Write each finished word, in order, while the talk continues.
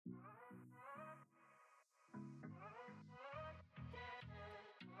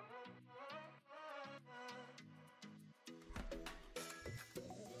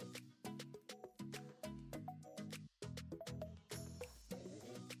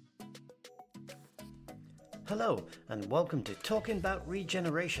Hello, and welcome to Talking About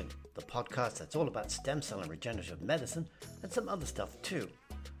Regeneration, the podcast that's all about stem cell and regenerative medicine and some other stuff too.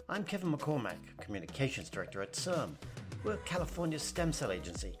 I'm Kevin McCormack, Communications Director at CIRM. We're California's stem cell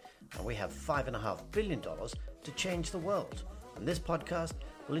agency, and we have $5.5 billion to change the world. And this podcast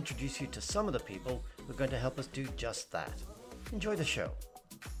will introduce you to some of the people who are going to help us do just that. Enjoy the show.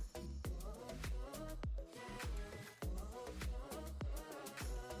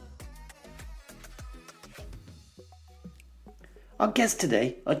 Our guests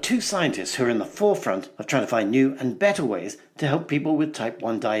today are two scientists who are in the forefront of trying to find new and better ways to help people with type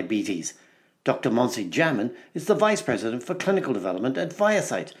 1 diabetes. Dr. Monsi Jamin is the Vice President for Clinical Development at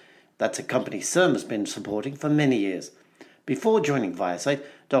ViaCyte. That's a company CIRM has been supporting for many years. Before joining ViaCyte,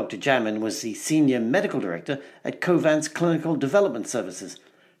 Dr. Jamin was the Senior Medical Director at Covance Clinical Development Services.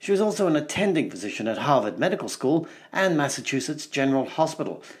 She was also an attending physician at Harvard Medical School and Massachusetts General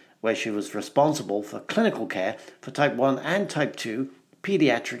Hospital, where she was responsible for clinical care for type 1 and type 2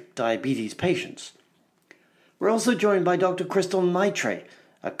 pediatric diabetes patients. We're also joined by Dr. Crystal Nitre,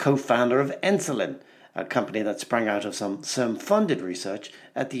 a co-founder of Insulin, a company that sprang out of some CIRM-funded research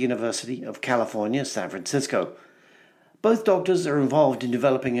at the University of California, San Francisco. Both doctors are involved in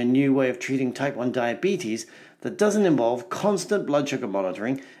developing a new way of treating type 1 diabetes that doesn't involve constant blood sugar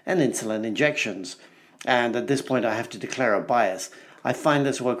monitoring and insulin injections. And at this point, I have to declare a bias. I find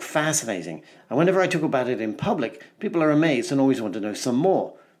this work fascinating, and whenever I talk about it in public, people are amazed and always want to know some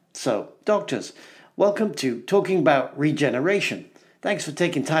more. So, doctors, welcome to Talking About Regeneration. Thanks for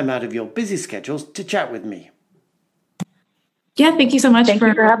taking time out of your busy schedules to chat with me. Yeah, thank you so much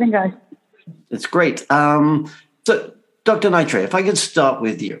for having us. It's great. So, Dr. Nitre, if I could start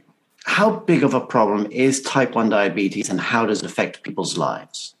with you. How big of a problem is type 1 diabetes, and how does it affect people's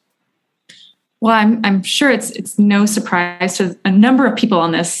lives? Well, I'm sure it's no surprise to a number of people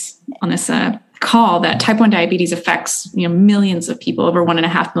on this call that type 1 diabetes affects millions of people, over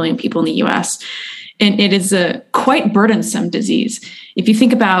 1.5 million people in the U.S. And it is a quite burdensome disease. If you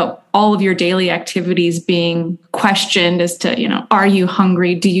think about all of your daily activities being questioned as to, are you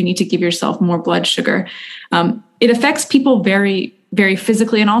hungry? Do you need to give yourself more blood sugar? It affects people very, very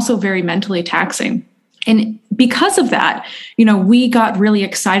physically and also very mentally taxing. And because of that, we got really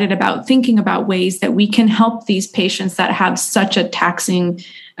excited about thinking about ways that we can help these patients that have such a taxing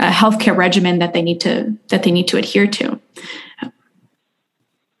healthcare regimen that they need to adhere to.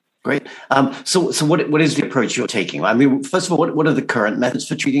 Great. So what is the approach you're taking? I mean, first of all, what are the current methods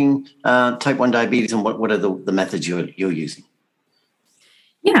for treating type 1 diabetes, and what are the methods you're using?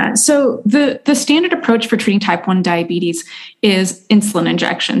 Yeah, so the standard approach for treating type 1 diabetes is insulin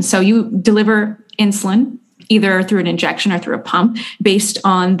injection. So you deliver insulin either through an injection or through a pump based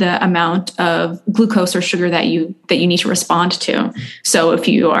on the amount of glucose or sugar that you need to respond to. So if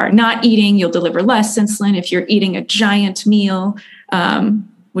you are not eating, you'll deliver less insulin. If you're eating a giant meal,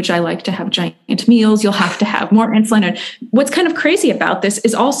 which I like to have giant meals, you'll have to have more insulin. And what's kind of crazy about this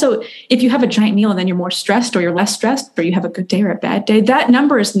is also if you have a giant meal and then you're more stressed or you're less stressed or you have a good day or a bad day, that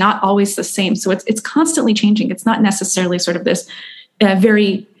number is not always the same. So it's constantly changing. It's not necessarily sort of this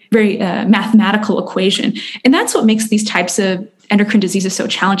very mathematical equation. And that's what makes these types of endocrine diseases so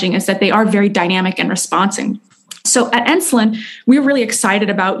challenging, is that they are very dynamic and responding. So at Insulin, we're really excited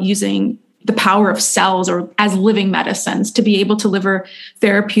about using the power of cells or as living medicines to be able to deliver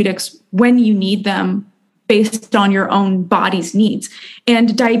therapeutics when you need them based on your own body's needs.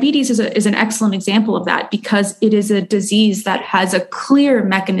 And diabetes is an excellent example of that because it is a disease that has a clear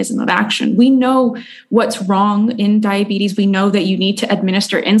mechanism of action. We know what's wrong in diabetes. We know that you need to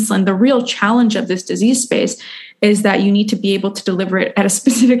administer insulin. The real challenge of this disease space is that you need to be able to deliver it at a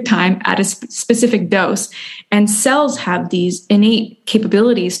specific time, at a specific dose. And cells have these innate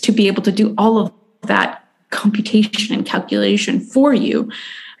capabilities to be able to do all of that computation and calculation for you.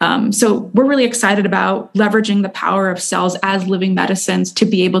 So we're really excited about leveraging the power of cells as living medicines to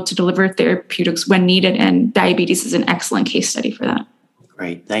be able to deliver therapeutics when needed. And diabetes is an excellent case study for that.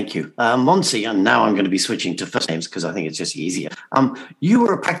 Great, thank you. Monsi, and now I'm going to be switching to first names because I think it's just easier. You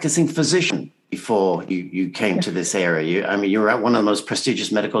were a practicing physician before you came to this area. You were at one of the most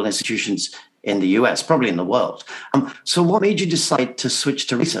prestigious medical institutions in the US, probably in the world. So what made you decide to switch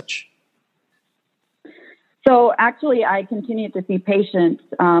to research? So actually, I continued to see patients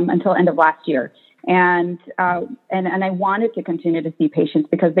until end of last year. And I wanted to continue to see patients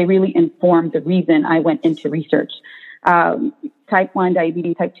because they really informed the reason I went into research. Type 1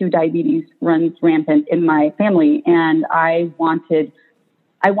 diabetes, type 2 diabetes runs rampant in my family. And I wanted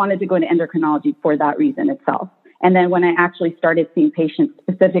to go into endocrinology for that reason itself. And then when I actually started seeing patients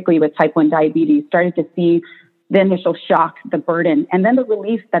specifically with type 1 diabetes, started to see the initial shock, the burden, and then the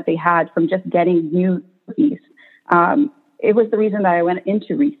relief that they had from just getting new therapies it was the reason that I went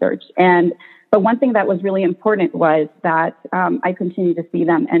into research. But one thing that was really important was that I continued to see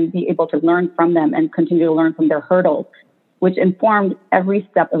them and be able to learn from them and continue to learn from their hurdles, which informed every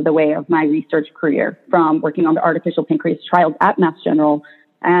step of the way of my research career, from working on the artificial pancreas trials at Mass General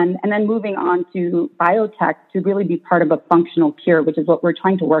and then moving on to biotech to really be part of a functional cure, which is what we're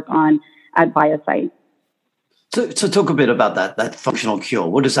trying to work on at BioSite. So talk a bit about that functional cure.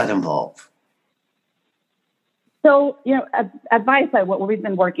 What does that involve? So, at BioSite, what we've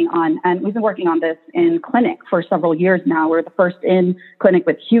been working on, and we've been working on this in clinic for several years now. We're the first in clinic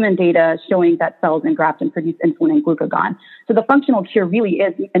with human data showing that cells engraft and produce insulin and glucagon. So the functional cure really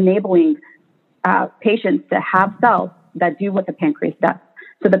is enabling patients to have cells that do what the pancreas does.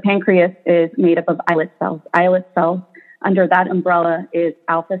 So the pancreas is made up of islet cells. Islet cells, under that umbrella, is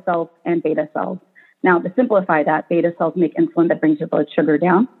alpha cells and beta cells. Now, to simplify that, beta cells make insulin that brings your blood sugar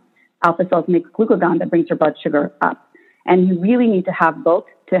down. Alpha cells make glucagon that brings your blood sugar up. And you really need to have both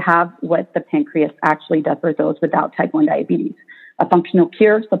to have what the pancreas actually does for those without type 1 diabetes. A functional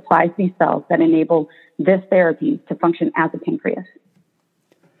cure supplies these cells that enable this therapy to function as a pancreas.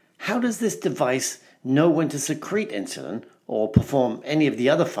 How does this device know when to secrete insulin or perform any of the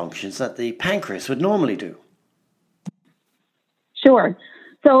other functions that the pancreas would normally do? Sure.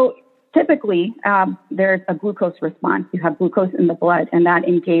 So typically, there's a glucose response. You have glucose in the blood, and that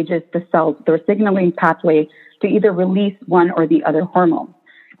engages the cells, the signaling pathway, to either release one or the other hormone.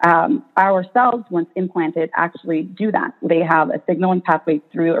 Our cells, once implanted, actually do that. They have a signaling pathway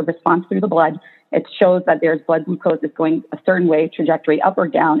through a response through the blood. It shows that there's blood glucose is going a certain way, trajectory up or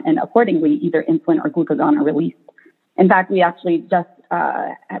down, and accordingly, either insulin or glucagon are released. In fact, we actually just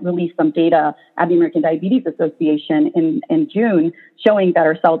released some data at the American Diabetes Association in June showing that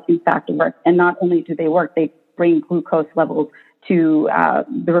our cells in fact work. And not only do they work, they bring glucose levels to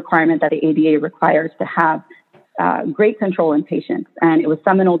the requirement that the ADA requires to have great control in patients. And it was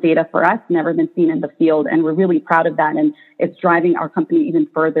seminal data for us, never been seen in the field. And we're really proud of that. And it's driving our company even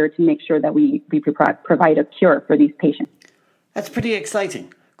further to make sure that we provide a cure for these patients. That's pretty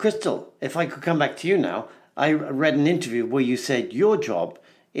exciting. Crystal, if I could come back to you now, I read an interview where you said your job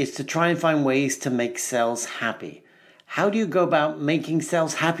is to try and find ways to make cells happy. How do you go about making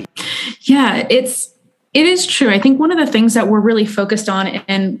cells happy? Yeah, it is true. I think one of the things that we're really focused on,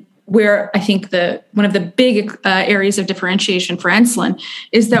 and where I think one of the big areas of differentiation for insulin,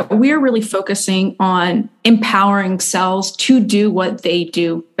 is that we're really focusing on empowering cells to do what they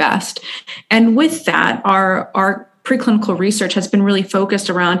do best. And with that, our preclinical research has been really focused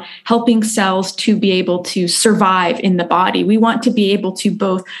around helping cells to be able to survive in the body. We want to be able to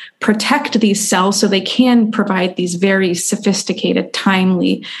both protect these cells so they can provide these very sophisticated,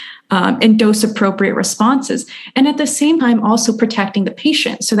 timely, and dose-appropriate responses. And at the same time, also protecting the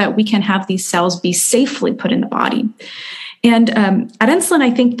patient so that we can have these cells be safely put in the body. And at Insulin, I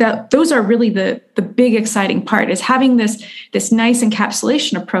think that those are really the big exciting part, is having this nice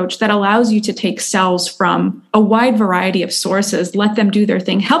encapsulation approach that allows you to take cells from a wide variety of sources, let them do their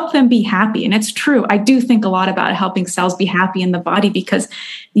thing, help them be happy. And it's true. I do think a lot about helping cells be happy in the body because,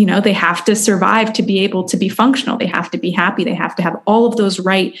 they have to survive to be able to be functional. They have to be happy. They have to have all of those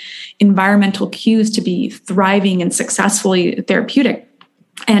right environmental cues to be thriving and successfully therapeutic.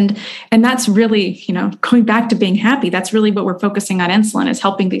 And that's really, going back to being happy, that's really what we're focusing on insulin, is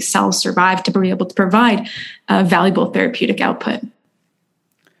helping these cells survive to be able to provide valuable therapeutic output.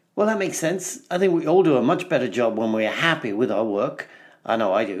 Well, that makes sense. I think we all do a much better job when we're happy with our work. I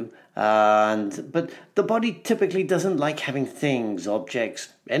know I do. But the body typically doesn't like having things, objects,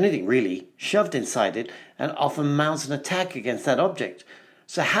 anything really, shoved inside it, and often mounts an attack against that object.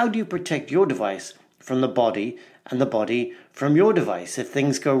 So how do you protect your device from the body and the body from your device if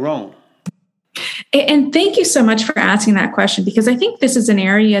things go wrong? And thank you so much for asking that question, because I think this is an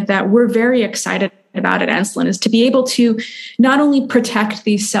area that we're very excited about at Insulin, is to be able to not only protect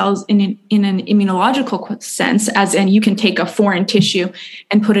these cells in an immunological sense, as in you can take a foreign tissue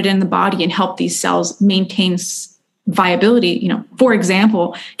and put it in the body and help these cells maintain viability. For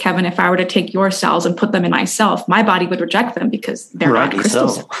example, Kevin, if I were to take your cells and put them in myself, my body would reject them because they're not crystal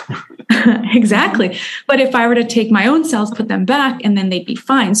cells. Exactly. But if I were to take my own cells, put them back, and then they'd be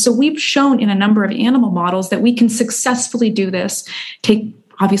fine. So we've shown in a number of animal models that we can successfully do this.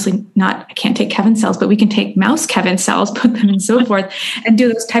 I can't take Kevin cells, but we can take mouse Kevin cells, put them and so forth, and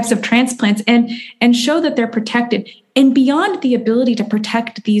do those types of transplants and show that they're protected. And beyond the ability to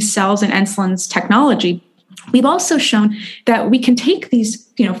protect these cells and insulin's technology, we've also shown that we can take these,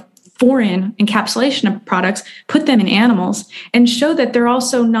 foreign encapsulation of products, put them in animals, and show that they're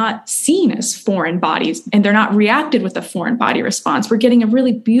also not seen as foreign bodies and they're not reacted with a foreign body response. We're getting a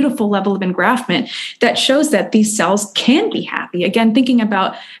really beautiful level of engraftment that shows that these cells can be happy. Again, thinking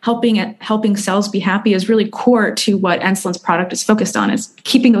about helping cells be happy is really core to what Insulin's product is focused on, is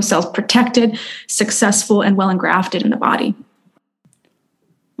keeping those cells protected, successful, and well engrafted in the body.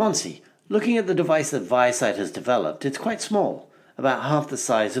 Monsi, looking at the device that ViaCyte has developed, it's quite small, about half the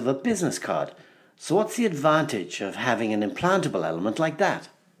size of a business card. So what's the advantage of having an implantable element like that?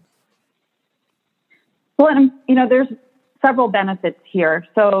 Well, there's several benefits here.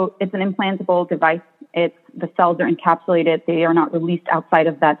 So it's an implantable device. The cells are encapsulated. They are not released outside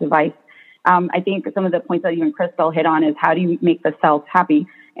of that device. I think some of the points that you and Crystal hit on is how do you make the cells happy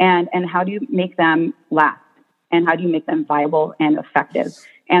and how do you make them last and how do you make them viable and effective?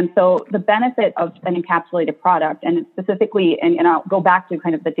 And so the benefit of an encapsulated product, and specifically, and I'll go back to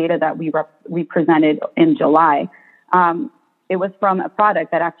kind of the data that we presented in July, it was from a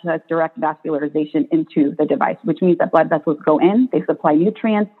product that actually has direct vascularization into the device, which means that blood vessels go in, they supply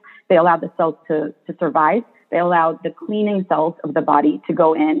nutrients, they allow the cells to survive, they allow the cleaning cells of the body to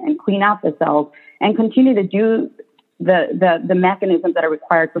go in and clean out the cells and continue to do the mechanisms that are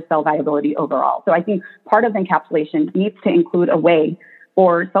required for cell viability overall. So I think part of encapsulation needs to include a way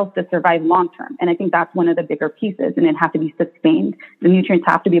for cells to survive long term. And I think that's one of the bigger pieces, and it has to be sustained. The nutrients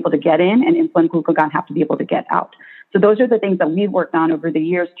have to be able to get in, and insulin glucagon have to be able to get out. So those are the things that we've worked on over the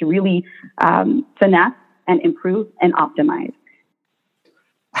years to really finesse and improve and optimize.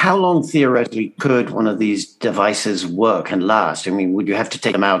 How long theoretically could one of these devices work and last? I mean, would you have to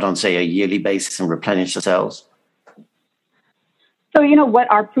take them out on, say, a yearly basis and replenish the cells? So, what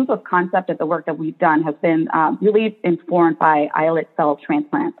our proof of concept of the work that we've done has been really informed by islet cell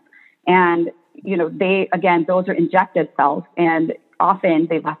transplants. And, those are injected cells, and often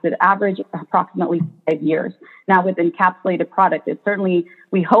they lasted average approximately 5 years. Now, with encapsulated product,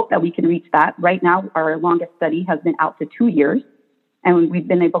 we hope that we can reach that. Right now, our longest study has been out to 2 years, and we've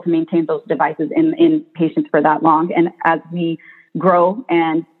been able to maintain those devices in patients for that long. And as we grow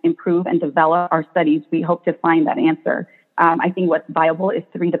and improve and develop our studies, we hope to find that answer. I think what's viable is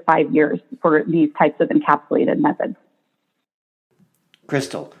 3 to 5 years for these types of encapsulated methods.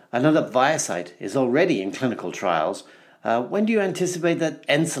 Crystal, I know that ViaCyte is already in clinical trials. When do you anticipate that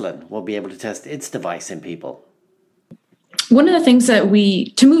insulin will be able to test its device in people? One of the things that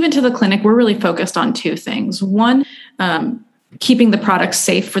to move into the clinic, we're really focused on two things. One, keeping the product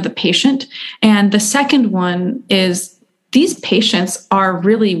safe for the patient. And the second one is these patients are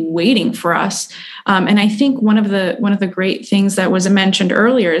really waiting for us. And I think one of the great things that was mentioned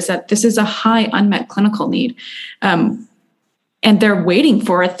earlier is that this is a high unmet clinical need. And they're waiting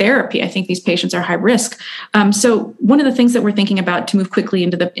for a therapy. I think these patients are high risk. So one of the things that we're thinking about to move quickly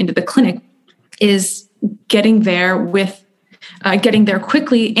into the clinic is getting there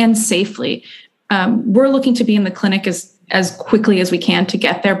quickly and safely. We're looking to be in the clinic as quickly as we can to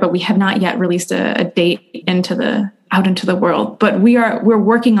get there, but we have not yet released a date out into the world. But we're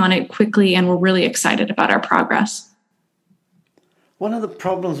working on it quickly, and we're really excited about our progress. One of the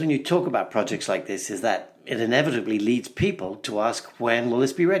problems when you talk about projects like this is that it inevitably leads people to ask, when will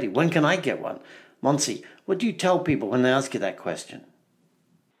this be ready? When can I get one? Monsi, what do you tell people when they ask you that question?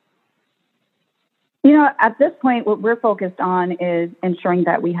 At this point, what we're focused on is ensuring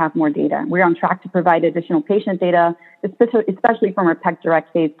that we have more data. We're on track to provide additional patient data, especially from our PEC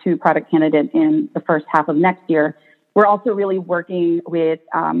Direct Phase 2 product candidate in the first half of next year. We're also really working with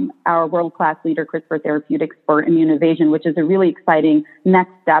our world-class leader, CRISPR Therapeutics, for immune evasion, which is a really exciting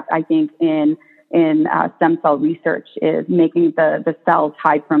next step, I think, in stem cell research, is making the cells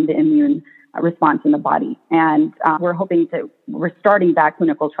hide from the immune response in the body. And we're starting that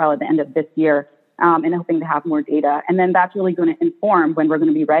clinical trial at the end of this year, and hoping to have more data. And then that's really going to inform when we're going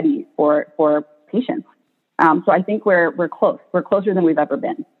to be ready for patients. So I think we're close. We're closer than we've ever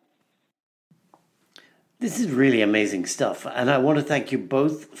been. This is really amazing stuff, and I want to thank you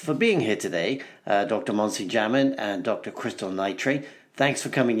both for being here today, Dr. Monsi Jamin and Dr. Crystal Nitre. Thanks for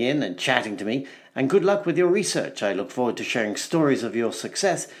coming in and chatting to me, and good luck with your research. I look forward to sharing stories of your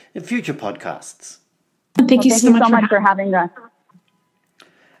success in future podcasts. Thank you so much for having us.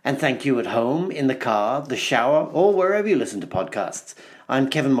 And thank you at home, in the car, the shower, or wherever you listen to podcasts.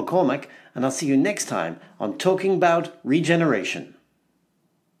 I'm Kevin McCormack, and I'll see you next time on Talking About Regeneration.